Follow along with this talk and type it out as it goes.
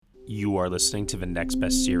You are listening to the Next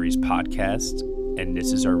Best Series podcast, and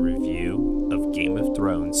this is our review of Game of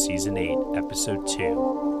Thrones Season 8, Episode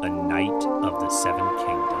 2, A Night of the Seven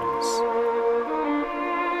Kingdoms.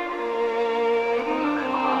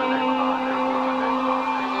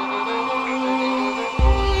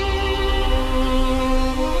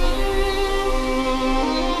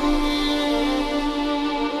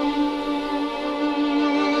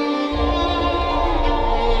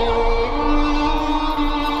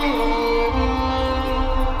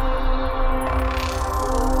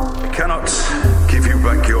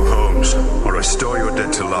 Restore your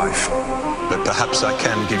dead to life. But perhaps I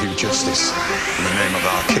can give you justice in the name of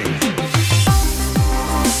our king.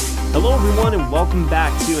 Hello everyone and welcome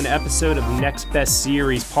back to an episode of Next Best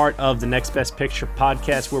Series, part of the Next Best Picture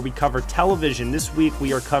podcast where we cover television. This week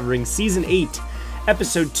we are covering Season 8,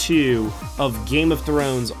 Episode 2 of Game of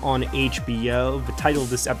Thrones on HBO. The title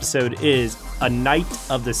of this episode is A Night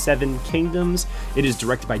of the Seven Kingdoms. It is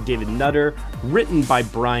directed by David Nutter, written by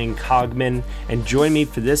Brian Cogman, and join me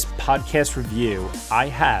for this podcast review, I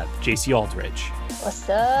have JC Aldridge. What's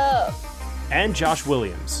up? And Josh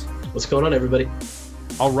Williams. What's going on, everybody?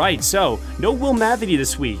 All right, so no Will Mavity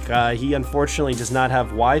this week. He unfortunately does not have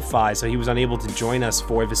Wi-Fi, so he was unable to join us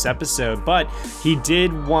for this episode, but he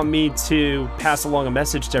did want me to pass along a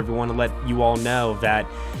message to everyone to let you all know that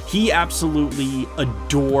he absolutely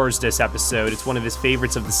adores this episode. It's one of his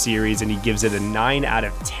favorites of the series, and he gives it a 9 out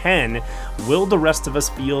of 10. Will the rest of us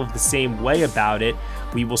feel the same way about it?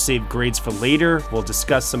 We will save grades for later. We'll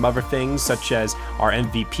discuss some other things, such as our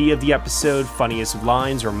MVP of the episode, funniest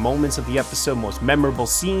lines or moments of the episode, most memorable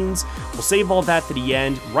scenes. We'll save all that to the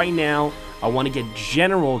end. Right now, I want to get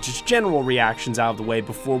general reactions out of the way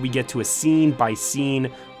before we get to a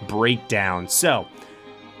scene-by-scene breakdown. So,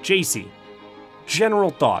 JC, general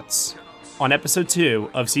thoughts on Episode 2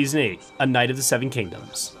 of Season 8, A Night of the Seven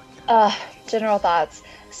Kingdoms. General thoughts.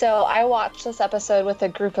 So I watched this episode with a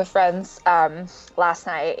group of friends last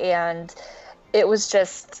night, and it was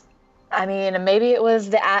just, maybe it was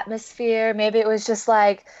the atmosphere, maybe it was just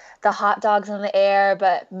like the hot dogs in the air,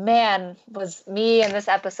 but man, was me in this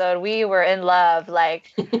episode, we were in love.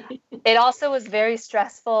 Like, it also was very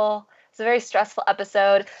stressful. It's a very stressful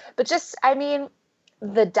episode, but just,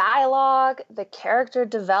 the dialogue, the character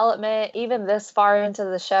development, even this far into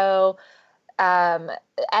the show,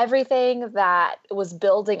 everything that was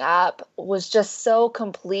building up was just so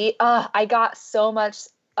complete. I got so much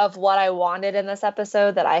of what I wanted in this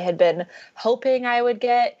episode that I had been hoping I would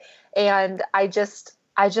get. And I just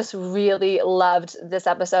really loved this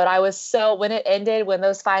episode. I was when it ended, when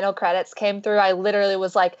those final credits came through, I literally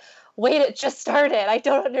was like, wait, it just started. I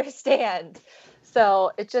don't understand.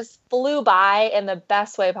 So it just flew by in the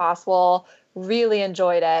best way possible. Really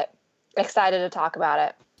enjoyed it. Excited to talk about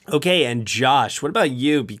it. Okay, and Josh, what about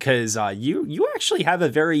you? Because you actually have a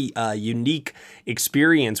very unique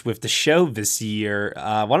experience with the show this year.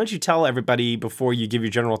 Why don't you tell everybody, before you give your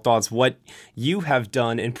general thoughts, what you have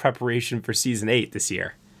done in preparation for Season 8 this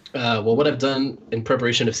year? Well, what I've done in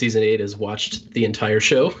preparation of Season 8 is watched the entire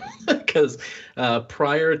show, because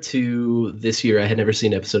prior to this year, I had never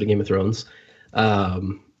seen an episode of Game of Thrones,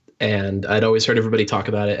 and I'd always heard everybody talk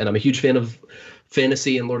about it, and I'm a huge fan of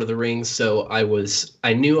fantasy and Lord of the Rings, so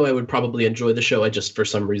I knew I would probably enjoy the show. I just, for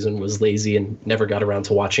some reason, was lazy and never got around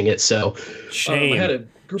to watching it. So shame. I had a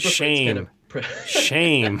group of friends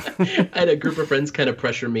shame. I had a group of friends kind of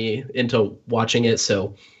pressure me into watching it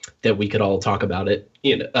so that we could all talk about it,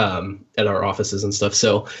 at our offices and stuff.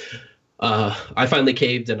 So I finally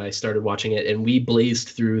caved and I started watching it, and we blazed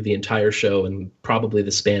through the entire show in probably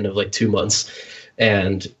the span of like 2 months,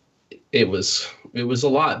 and it was a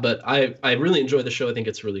lot, but I really enjoy the show. I think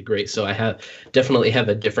it's really great. So I definitely have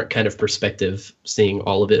a different kind of perspective seeing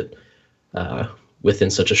all of it within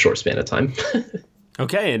such a short span of time.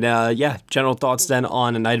 Okay, and general thoughts then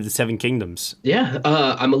on A Night of the Seven Kingdoms. Yeah,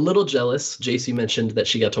 I'm a little jealous. JC mentioned that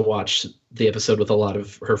she got to watch the episode with a lot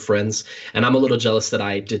of her friends, and I'm a little jealous that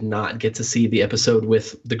I did not get to see the episode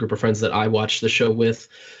with the group of friends that I watched the show with,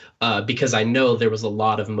 because I know there was a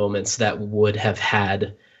lot of moments that would have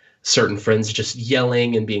had certain friends just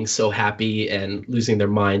yelling and being so happy and losing their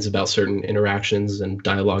minds about certain interactions and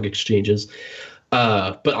dialogue exchanges.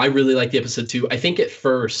 But I really liked the episode too. I think at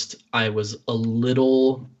first I was a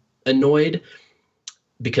little annoyed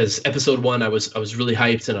because episode 1, I was really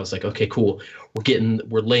hyped and I was like, okay, cool.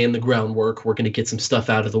 We're laying the groundwork. We're going to get some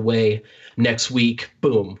stuff out of the way. Next week,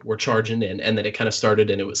 boom, we're charging in. And then it kind of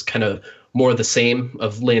started and it was kind of more of the same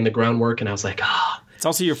of laying the groundwork. And I was like, It's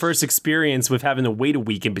also your first experience with having to wait a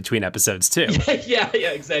week in between episodes, too. yeah,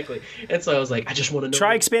 exactly. And so I was like, I just want to know.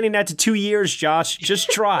 Try expanding that to 2 years, Josh. Just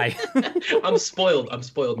try. I'm spoiled.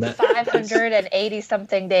 Matt. 580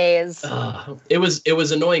 something days. It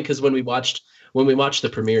was annoying because when we watched the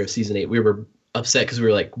premiere of season 8, we were upset because we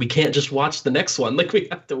were like, we can't just watch the next one. Like, we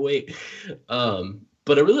have to wait.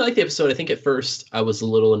 But I really liked the episode. I think at first I was a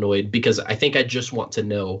little annoyed because I think I just want to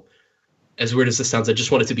know, as weird as this sounds, I just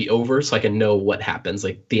want it to be over so I can know what happens.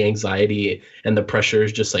 Like, the anxiety and the pressure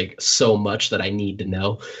is just like so much that I need to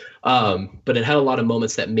know. But it had a lot of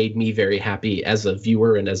moments that made me very happy as a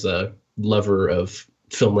viewer and as a lover of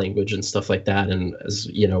film language and stuff like that. And as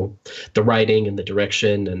you know, the writing and the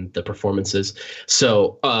direction and the performances.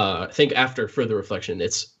 So I think after further reflection,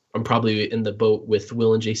 I'm probably in the boat with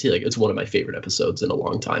Will and JC. Like, it's one of my favorite episodes in a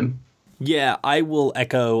long time. Yeah, I will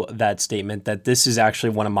echo that statement that this is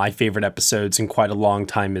actually one of my favorite episodes in quite a long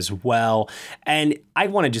time as well. And I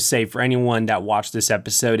want to just say, for anyone that watched this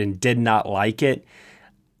episode and did not like it,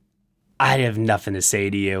 I have nothing to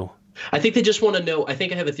say to you. I think they just want to know. I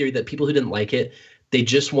think I have a theory that people who didn't like it, they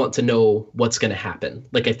just want to know what's going to happen.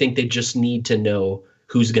 Like, I think they just need to know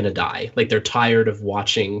who's going to die. Like, they're tired of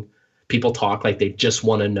watching people talk. Like, they just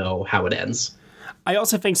want to know how it ends. I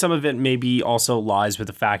also think some of it maybe also lies with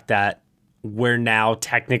the fact that we're now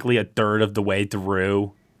technically a third of the way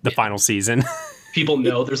through the final season. People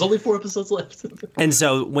know there's only 4 episodes left. And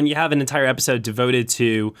so when you have an entire episode devoted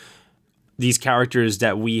to these characters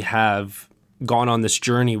that we have gone on this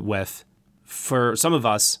journey with, for some of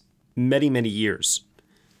us, many, many years,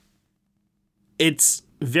 it's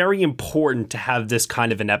very important to have this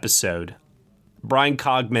kind of an episode. Brian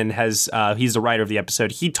Cogman he's the writer of the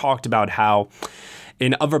episode. He talked about how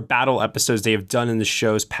in other battle episodes they have done in the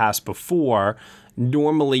shows past before,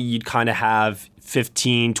 normally you'd kind of have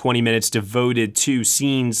 15, 20 minutes devoted to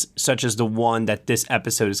scenes such as the one that this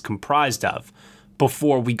episode is comprised of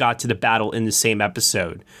before we got to the battle in the same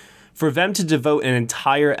episode. For them to devote an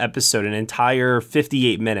entire episode, an entire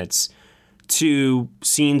 58 minutes to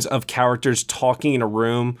scenes of characters talking in a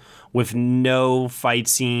room with no fight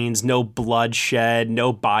scenes, no bloodshed,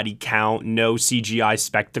 no body count, no CGI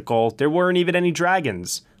spectacle. There weren't even any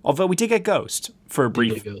dragons. Although we did get Ghost for a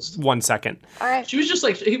brief 1 second. All right. He was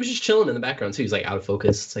just chilling in the background too. He's like out of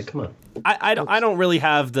focus. It's like, come on. I don't really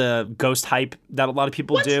have the Ghost hype that a lot of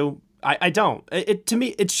people do. I don't. To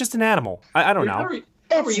me, it's just an animal. I don't know.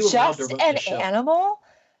 It's just an animal?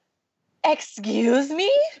 Excuse me?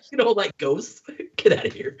 You don't like ghosts? Get out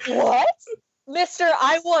of here. What? Mister,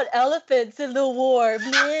 I want elephants in the war.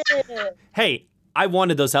 Hey, I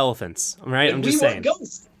wanted those elephants. All right, I'm just saying.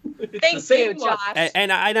 Ghosts. Thank you, Josh.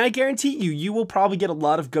 And I guarantee you will probably get a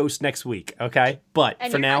lot of ghosts next week. Okay, but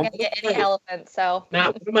and for you're now, not gonna get any elephants. So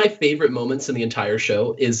now, one of my favorite moments in the entire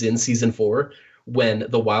show is in season 4 when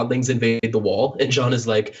the wildlings invade the wall, and John is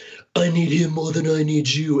like, "I need him more than I need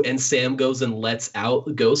you," and Sam goes and lets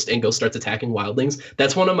out Ghost, and Ghost starts attacking wildlings.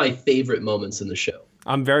 That's one of my favorite moments in the show.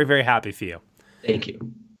 I'm very, very happy for you. Thank you.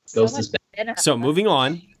 Ghost is back. So moving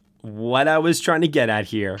on, what I was trying to get at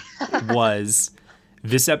here was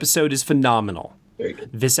this episode is phenomenal. Very good.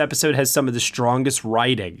 This episode has some of the strongest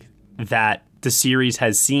writing that the series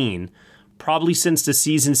has seen, probably since the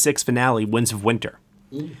season 6 finale, Winds of Winter.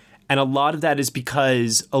 And a lot of that is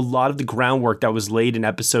because a lot of the groundwork that was laid in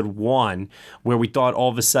episode 1, where we thought all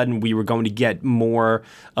of a sudden we were going to get more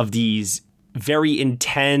of these very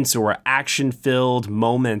intense or action-filled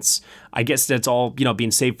moments. I guess that's all,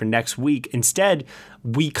 being saved for next week. Instead,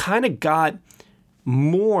 we kind of got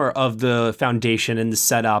more of the foundation and the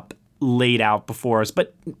setup laid out before us.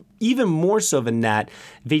 But even more so than that,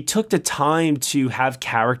 they took the time to have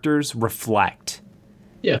characters reflect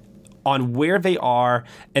on where they are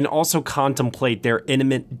and also contemplate their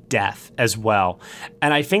imminent death as well.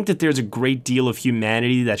 And I think that there's a great deal of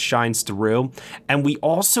humanity that shines through. And we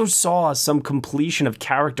also saw some completion of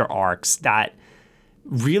character arcs that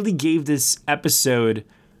really gave this episode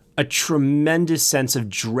a tremendous sense of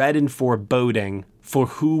dread and foreboding for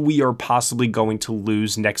who we are possibly going to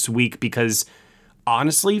lose next week. Because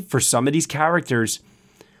honestly, for some of these characters,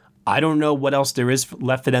 I don't know what else there is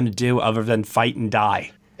left for them to do other than fight and die.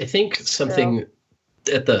 I think something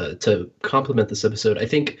to complement this episode, I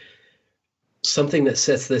think something that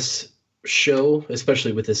sets this show,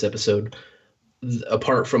 especially with this episode,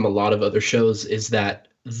 apart from a lot of other shows, is that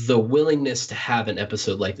the willingness to have an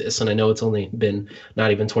episode like this, and I know it's only been not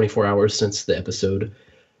even 24 hours since the episode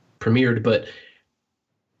premiered, but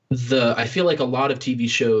I feel like a lot of TV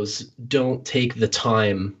shows don't take the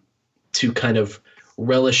time to kind of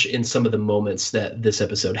relish in some of the moments that this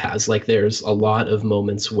episode has. Like, there's a lot of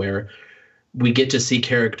moments where we get to see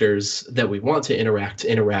characters that we want to interact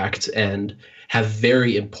and have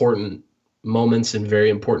very important moments and very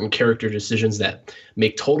important character decisions that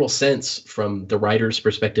make total sense from the writer's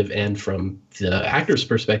perspective and from the actor's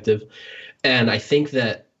perspective. And I think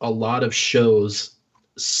that a lot of shows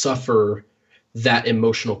suffer that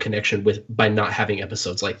emotional connection by not having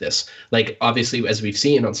episodes like this. Like, obviously, as we've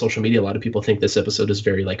seen on social media, a lot of people think this episode is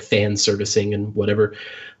very like fan servicing and whatever,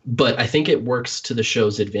 but I think it works to the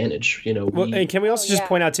show's advantage. Well, and can we also just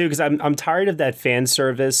point out too, because I'm tired of that fan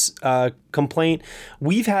service complaint.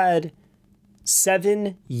 We've had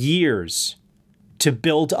 7 years to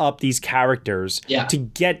build up these characters to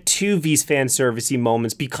get to these fan servicey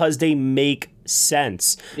moments because they make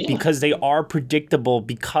sense, because they are predictable,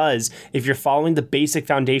 because if you're following the basic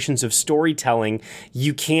foundations of storytelling,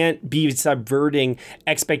 you can't be subverting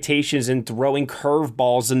expectations and throwing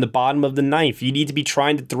curveballs in the bottom of the knife. You need to be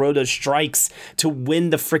trying to throw those strikes to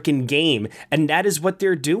win the freaking game, and that is what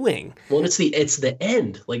they're doing. Well, it's the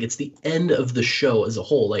end. Like, it's the end of the show as a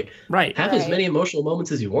whole. Like, have as many emotional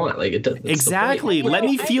moments as you want. Like, exactly. Let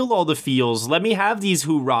me feel all the feels. Let me have these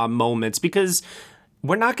hoorah moments, because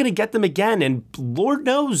we're not going to get them again. And Lord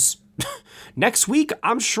knows, next week,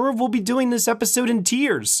 I'm sure we'll be doing this episode in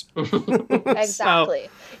tears. Exactly.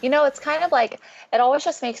 It's kind of like, it always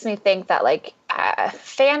just makes me think that like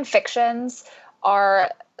fan fictions are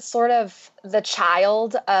sort of the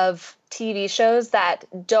child of TV shows that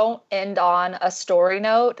don't end on a story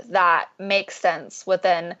note that makes sense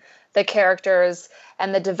within the characters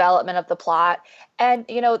and the development of the plot. And,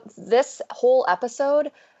 this whole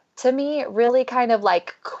episode, to me, really kind of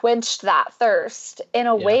like quenched that thirst in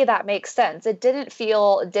a way that makes sense. It didn't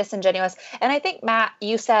feel disingenuous. And I think, Matt,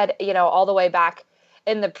 you said, all the way back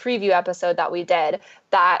in the preview episode that we did,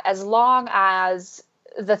 that as long as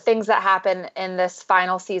the things that happen in this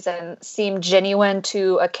final season seem genuine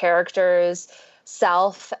to a character's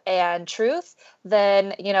self and truth,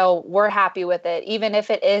 then, we're happy with it, even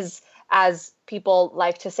if it is, as people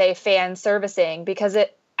like to say, fan servicing, because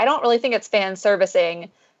I don't really think it's fan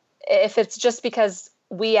servicing if it's just because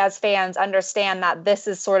we as fans understand that this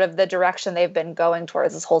is sort of the direction they've been going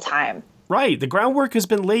towards this whole time. Right. The groundwork has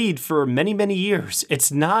been laid for many, many years.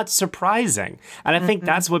 It's not surprising. And I think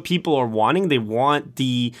that's what people are wanting. They want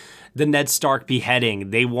the Ned Stark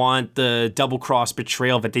beheading. They want the double-cross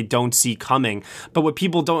betrayal that they don't see coming. But what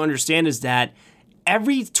people don't understand is that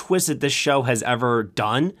every twist that this show has ever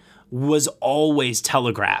done was always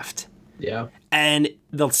telegraphed. Yeah. And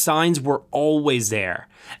the signs were always there.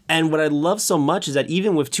 And what I love so much is that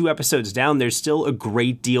even with 2 episodes down, there's still a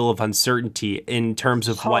great deal of uncertainty in terms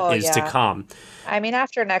of what is to come. I mean,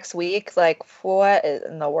 after next week, like, what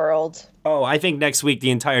in the world? Oh, I think next week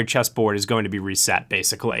the entire chessboard is going to be reset,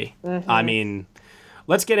 basically. I mean,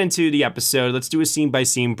 let's get into the episode. Let's do a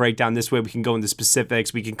scene-by-scene breakdown. This way we can go into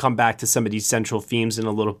specifics. We can come back to some of these central themes in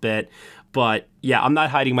a little bit. But yeah, I'm not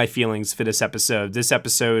hiding my feelings for this episode. This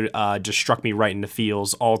episode just struck me right in the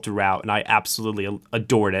feels all throughout, and I absolutely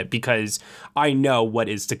adored it because I know what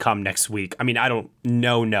is to come next week. I mean, I don't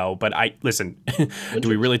know, but listen, do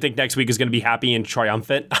we really think next week is going to be happy and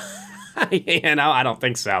triumphant? I don't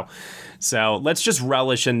think so. So let's just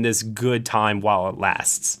relish in this good time while it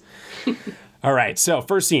lasts. All right, so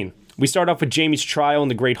first scene. We start off with Jaime's trial in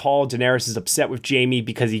the Great Hall. Daenerys is upset with Jaime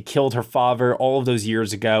because he killed her father all of those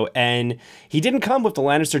years ago, and he didn't come with the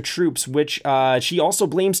Lannister troops, which she also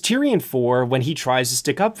blames Tyrion for when he tries to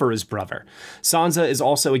stick up for his brother. Sansa is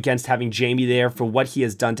also against having Jaime there for what he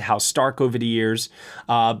has done to House Stark over the years.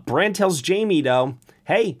 Bran tells Jaime, though,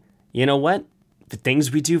 hey, you know what? The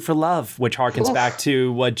things we do for love, which harkens back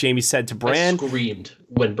to what Jaime said to Bran. I screamed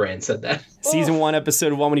when Bran said that. Season 1,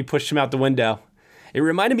 episode 1, when he pushed him out the window. It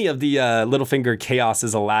reminded me of the Littlefinger chaos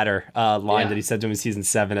is a ladder line that he said to him in season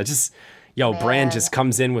 7. Bran just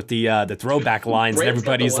comes in with the throwback lines and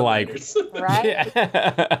everybody's like,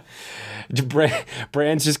 right?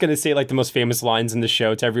 Bran's just going to say like the most famous lines in the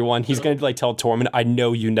show to everyone. He's going to like tell Tormund, I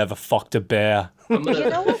know you never fucked a bear. You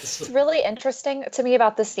know what's really interesting to me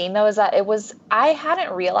about this scene though is that I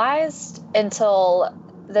hadn't realized until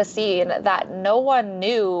the scene that no one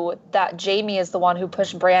knew that Jaime is the one who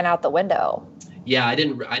pushed Bran out the window. Yeah, I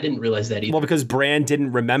didn't realize that either. Well, because Bran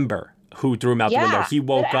didn't remember who threw him out the window. He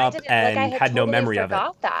woke up and had no memory of it.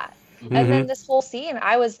 That. Mm-hmm. And then this whole scene,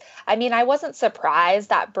 I wasn't surprised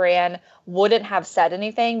that Bran wouldn't have said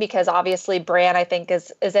anything because obviously Bran, I think,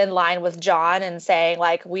 is in line with Jon and saying,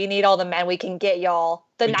 like, we need all the men we can get, y'all.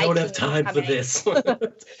 We don't have time for this.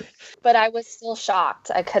 But I was still shocked.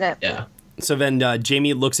 I couldn't. Yeah. So then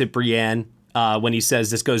Jaime looks at Brienne when he says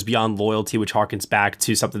this goes beyond loyalty, which harkens back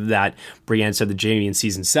to something that Brienne said to Jaime in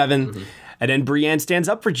season 7. Mm-hmm. And then Brienne stands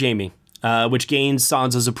up for Jaime. which gains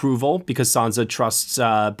Sansa's approval because Sansa trusts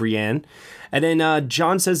Brienne. And then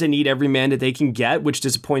Jon says they need every man that they can get, which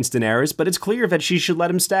disappoints Daenerys, but it's clear that she should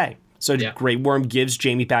let him stay. So Grey Worm gives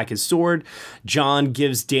Jaime back his sword. Jon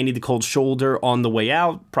gives Dany the cold shoulder on the way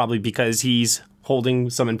out, probably because he's holding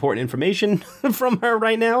some important information from her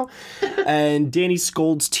right now. And Dany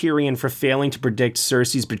scolds Tyrion for failing to predict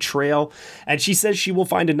Cersei's betrayal. And she says she will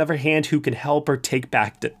find another hand who can help her take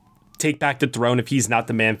back the throne if he's not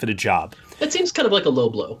the man for the job. That seems kind of like a low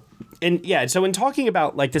blow. And yeah, so in talking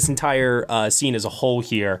about like this entire scene as a whole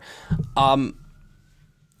here,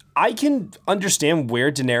 I can understand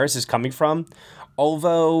where Daenerys is coming from,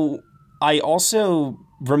 although I also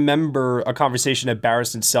remember a conversation that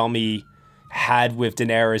Barristan Selmy had with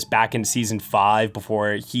Daenerys back in season 5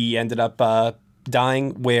 before he ended up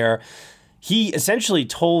dying, where he essentially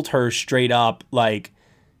told her straight up, like,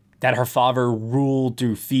 that her father ruled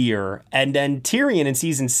through fear. And then Tyrion in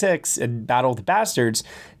season 6 in Battle of the Bastards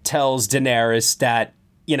tells Daenerys that,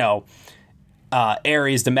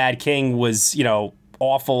 Aerys, the Mad King, was,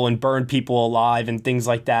 awful and burned people alive and things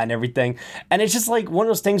like that and everything. And it's just like one of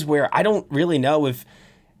those things where I don't really know if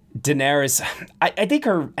Daenerys, I think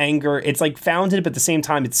her anger, it's like founded, but at the same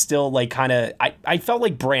time, it's still like kind of, I felt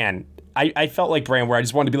like Bran. I felt like Bran, where I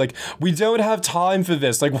just wanted to be like, we don't have time for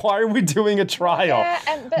this. Like, why are we doing a trial?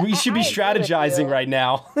 Yeah, we should be strategizing right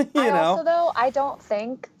now. Also, though, I don't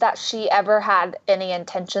think that she ever had any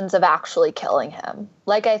intentions of actually killing him.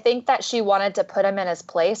 Like, I think that she wanted to put him in his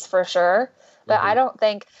place for sure. But I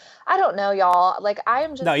don't know, y'all. Like, I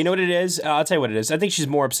am just... No, you know what it is? I'll tell you what it is. I think she's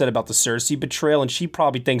more upset about the Cersei betrayal, and she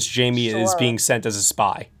probably thinks Jaime is being sent as a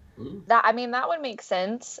spy. That would make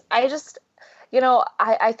sense. I just...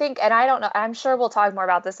 I think, and I don't know, I'm sure we'll talk more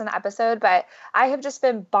about this in the episode, but I have just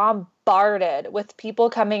been bombarded with people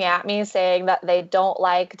coming at me saying that they don't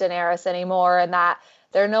like Daenerys anymore and that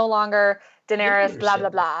they're no longer Daenerys, blah, blah,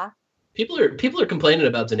 blah. People are complaining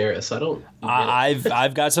about Daenerys.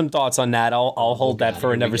 I've got some thoughts on that. I'll hold that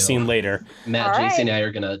for a never seen later. Matt, JC, and I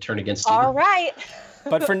are gonna turn against you. All right.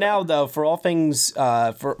 But for now, though, for all things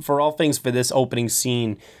for this opening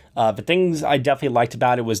scene, the things I definitely liked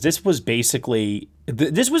about it was this was basically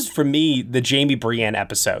this was for me the Jaime Brienne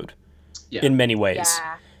episode in many ways.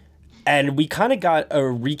 Yeah. And we kind of got a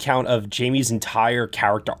recount of Jaime's entire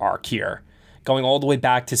character arc here, going all the way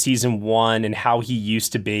back to season 1 and how he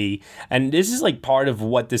used to be. And this is like part of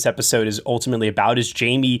what this episode is ultimately about, is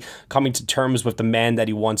Jaime coming to terms with the man that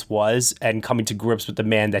he once was and coming to grips with the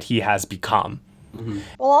man that he has become. Mm-hmm.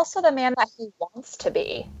 Well, also the man that he wants to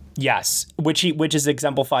be. Yes, which is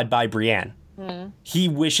exemplified by Brienne. Mm. He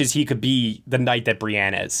wishes he could be the knight that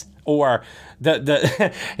Brienne is, or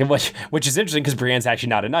the which is interesting because Brienne's actually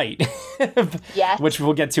not a knight. Yes. Which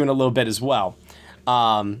we'll get to in a little bit as well.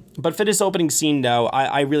 But for this opening scene, though,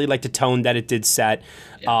 I really like the tone that it did set.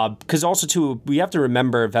 Because also, too, we have to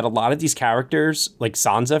remember that a lot of these characters, like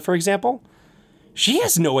Sansa, for example, she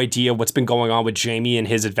has no idea what's been going on with Jaime and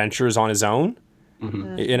his adventures on his own.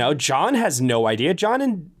 Mm-hmm. Jon has no idea. Jon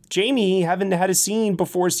and Jaime haven't had a scene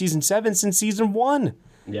before season 7 since season 1.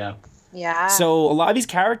 Yeah. Yeah. So a lot of these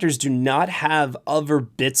characters do not have other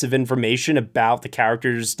bits of information about the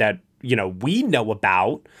characters that, we know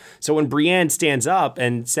about. So when Brienne stands up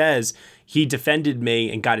and says he defended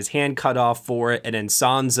me and got his hand cut off for it, and then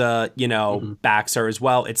Sansa, backs her as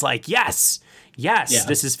well, it's like, yes,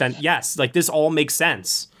 this is yes, like this all makes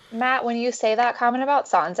sense. Matt, when you say that comment about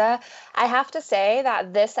Sansa, I have to say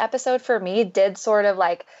that this episode for me did sort of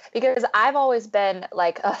like, because I've always been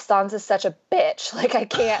like, Sansa's such a bitch. Like, I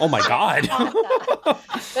can't. Oh my God.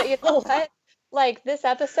 But you know what? Like, this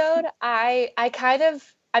episode,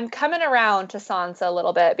 I'm coming around to Sansa a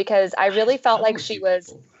little bit because I really felt like she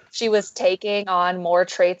was taking on more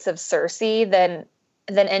traits of Cersei than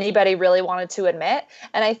anybody really wanted to admit.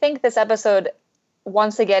 And I think this episode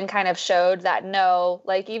once again kind of showed that no,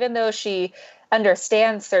 like, even though she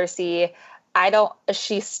understands Cersei,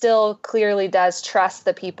 she still clearly does trust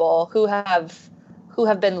the people who have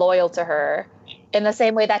been loyal to her in the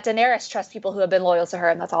same way that Daenerys trusts people who have been loyal to her.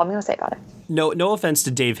 And that's all I'm going to say about it. No offense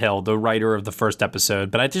to Dave Hill, the writer of the first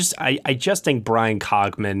episode, but I just think Brian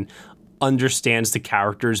Cogman understands the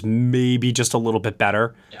characters maybe just a little bit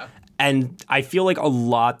better. Yeah. And I feel like a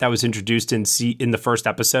lot that was introduced in the first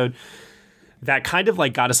episode that kind of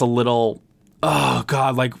like got us a little, oh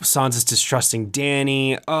God, like Sansa's distrusting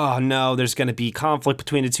Dany. Oh no, there's going to be conflict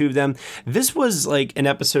between the two of them. This was like an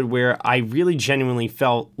episode where I really genuinely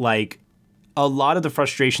felt like a lot of the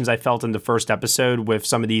frustrations I felt in the first episode with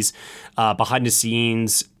some of these behind the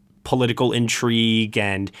scenes political intrigue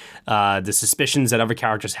and the suspicions that other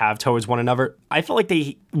characters have towards one another. I felt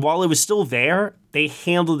like while it was still there, they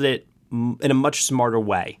handled it in a much smarter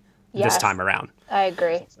way this time around. I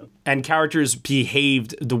agree. And characters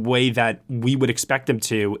behaved the way that we would expect them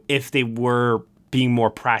to if they were being more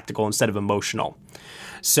practical instead of emotional.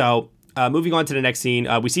 So, moving on to the next scene,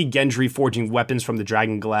 we see Gendry forging weapons from the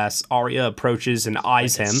dragon glass. Arya approaches and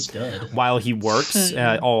eyes him while he works,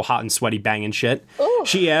 all hot and sweaty, banging shit. Ooh.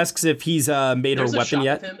 She asks if he's made her weapon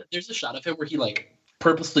yet. There's a shot of him where he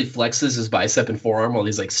purposely flexes his bicep and forearm while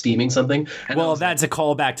he's steaming something. And that's a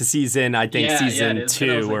callback to season, I think, season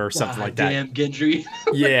 2 or something like that. Damn, Gendry.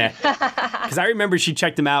 Yeah. Because I remember she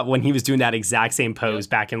checked him out when he was doing that exact same pose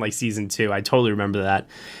back in season 2. I totally remember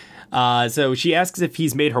that. So she asks if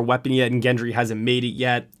he's made her weapon yet, and Gendry hasn't made it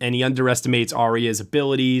yet, and he underestimates Arya's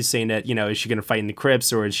abilities, saying that, is she going to fight in the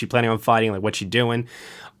crypts, or is she planning on fighting? What's she doing?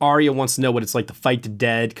 Arya wants to know what it's like to fight the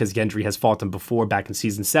dead, because Gendry has fought them before back in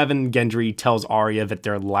season 7. Gendry tells Arya that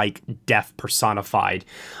they're like death personified.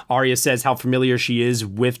 Arya says how familiar she is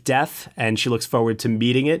with death, and she looks forward to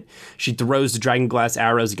meeting it. She throws the dragon glass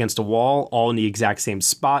arrows against a wall, all in the exact same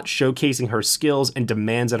spot, showcasing her skills, and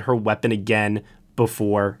demands that her weapon again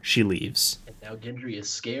before she leaves. And now Gendry is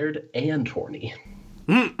scared and horny.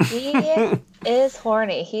 He is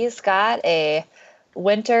horny. He's got a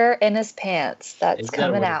winter in his pants that's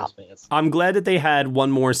coming out. I'm glad that they had one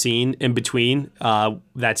more scene in between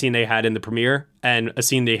that scene they had in the premiere and a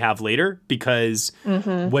scene they have later, because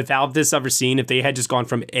without this other scene, if they had just gone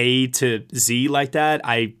from A to Z like that,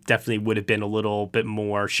 I definitely would have been a little bit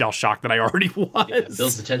more shell-shocked than I already was. Yeah, it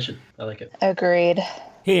builds the tension. I like it. Agreed.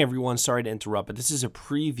 Hey everyone, sorry to interrupt, but this is a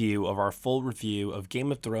preview of our full review of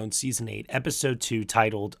Game of Thrones Season 8, Episode 2,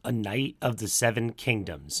 titled A Night of the Seven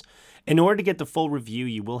Kingdoms. In order to get the full review,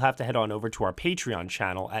 you will have to head on over to our Patreon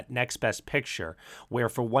channel at Next Best Picture, where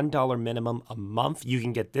for $1 minimum a month, you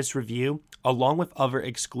can get this review, along with other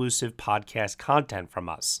exclusive podcast content from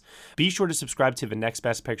us. Be sure to subscribe to the Next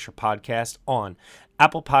Best Picture podcast on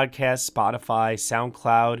Apple Podcasts, Spotify,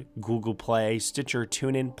 SoundCloud, Google Play, Stitcher,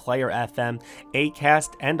 TuneIn, Player FM,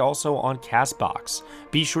 Acast, and also on CastBox.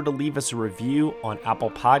 Be sure to leave us a review on Apple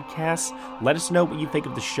Podcasts. Let us know what you think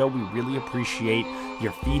of the show. We really appreciate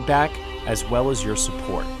your feedback as well as your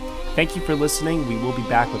support. Thank you for listening. We will be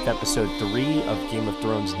back with episode 3 of Game of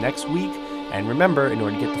Thrones next week. And remember, in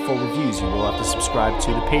order to get the full reviews, you will have to subscribe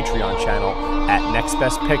to the Patreon channel at Next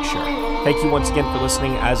Best Picture. Thank you once again for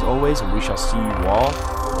listening, as always, and we shall see you all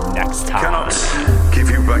next time. Cannot give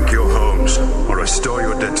you back your homes or restore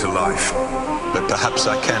your dead to life. But perhaps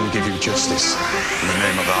I can give you justice in the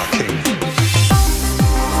name of our king.